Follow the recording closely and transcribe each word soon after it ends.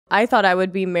I thought I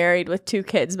would be married with 2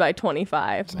 kids by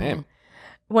 25. Same.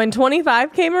 When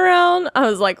 25 came around, I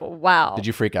was like, wow. Did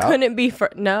you freak out? Couldn't be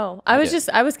no. I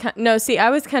was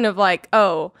kind of like,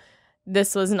 oh,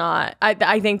 this was not,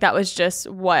 I think that was just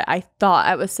what I thought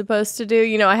I was supposed to do.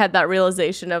 You know, I had that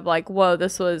realization of like, whoa,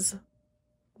 this was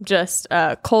just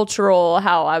cultural,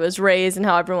 how I was raised and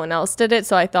how everyone else did it.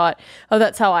 So I thought, oh,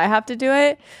 that's how I have to do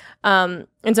it. And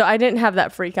so I didn't have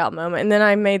that freak out moment. And then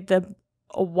I made the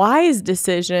wise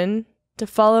decision to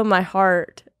follow my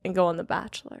heart and go on The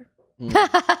Bachelor.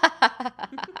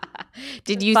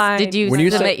 Did you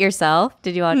submit yourself?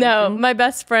 Did you audition? No, my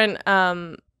best friend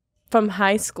from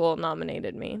high school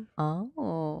nominated me.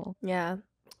 Oh. Yeah.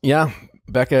 Yeah.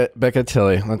 Becca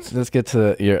Tilley. Let's get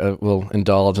to your we'll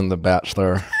indulge in the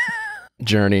Bachelor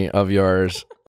journey of yours.